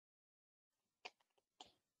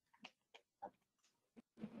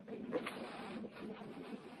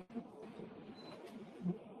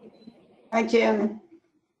Hi, Jim.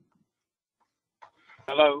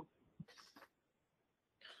 Hello.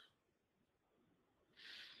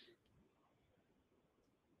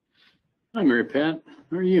 Hi, Mary Pat.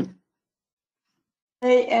 How are you?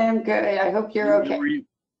 I am good. I hope you're okay. How are you?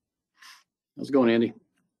 How's it going, Andy?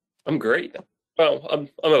 I'm great. Well, I'm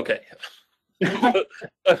okay.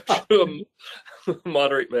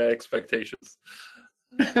 Moderate my expectations.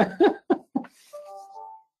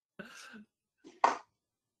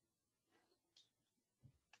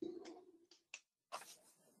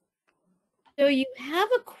 So you have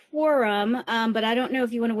a quorum, but I don't know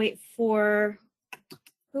if you want to wait for,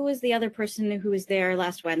 who was the other person who was there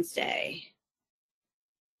last Wednesday?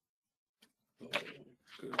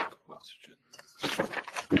 Good question.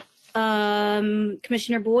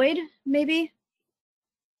 Commissioner Boyd, maybe?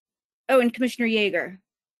 Oh, and Commissioner Yeager.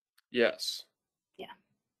 Yes. Yeah.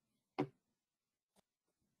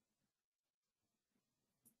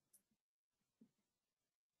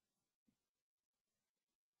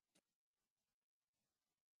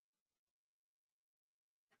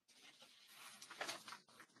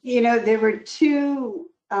 You know, there were two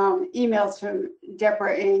emails from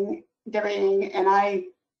Deborah Ing, and I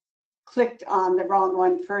clicked on the wrong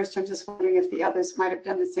one first. I'm just wondering if the others might have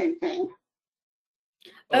done the same thing.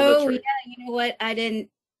 Oh, that's right. yeah, you know what? I didn't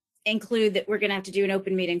include that we're going to have to do an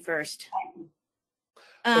open meeting first.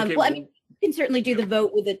 Okay, well, I mean, you can certainly do the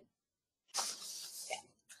vote with it.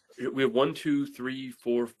 we have 1, 2, 3,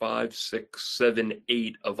 4, 5, 6, 7,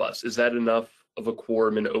 8 of us. Is that enough of a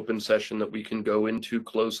quorum in open session that we can go into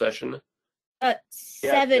closed session? 7.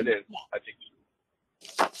 Yes, it is. Yeah. I think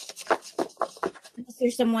so. Unless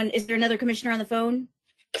there's someone, is there another commissioner on the phone?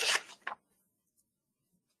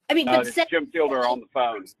 I mean, but It's Jim Fielder on the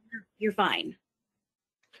phone. You're fine.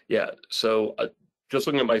 Yeah. So just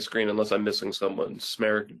looking at my screen, unless I'm missing someone,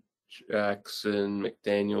 Smerick, Jackson,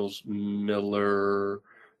 McDaniels, Miller,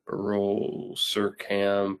 Barol,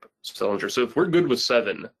 Surkamp, Stellinger. So if we're good with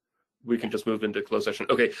 7, we can just move into closed session.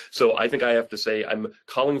 Okay, so I think I have to say I'm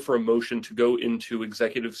calling for a motion to go into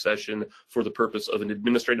executive session for the purpose of an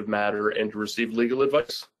administrative matter and to receive legal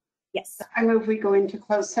advice. Yes. I move we go into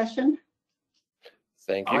closed session.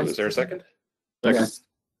 Thank you. Is there a second? Yes.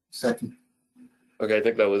 Second. Okay, I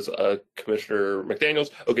think that was Commissioner McDaniels.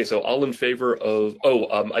 Okay, so all in favor of,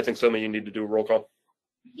 I think some of you need to do a roll call.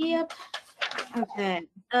 Yep. Okay.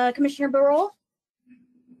 Commissioner Barol?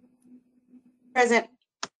 Present.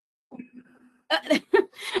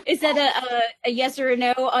 Is that a yes or a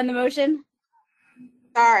no on the motion?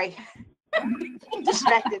 Sorry.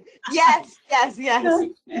 Distracted. Yes.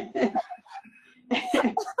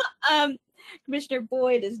 Commissioner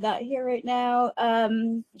Boyd is not here right now.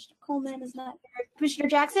 Commissioner Coleman is not here. Commissioner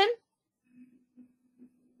Jackson?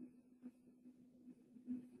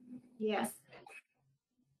 Yes.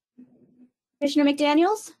 Commissioner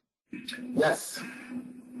McDaniels? Yes.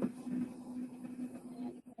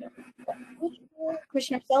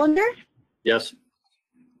 Commissioner Stellinger? Yes.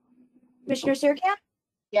 Commissioner Surkamp?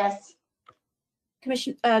 Yes.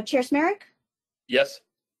 Commissioner Chair Smerick? Yes.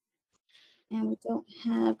 And we don't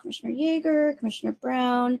have Commissioner Yeager, Commissioner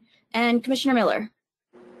Brown, and Commissioner Miller.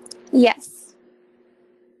 Yes.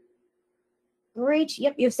 Great.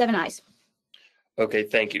 Yep, you have 7 ayes. Okay,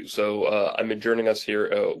 thank you. So I'm adjourning us here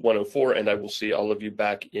at 1:04, and I will see all of you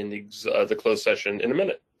back in the closed session in a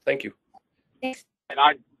minute. Thank you. Thanks. And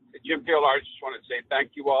Jim Fielder, I just want to say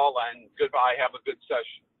thank you all and goodbye. Have a good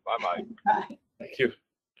session. Bye-bye. Bye. Thank you.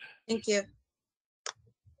 Thank you.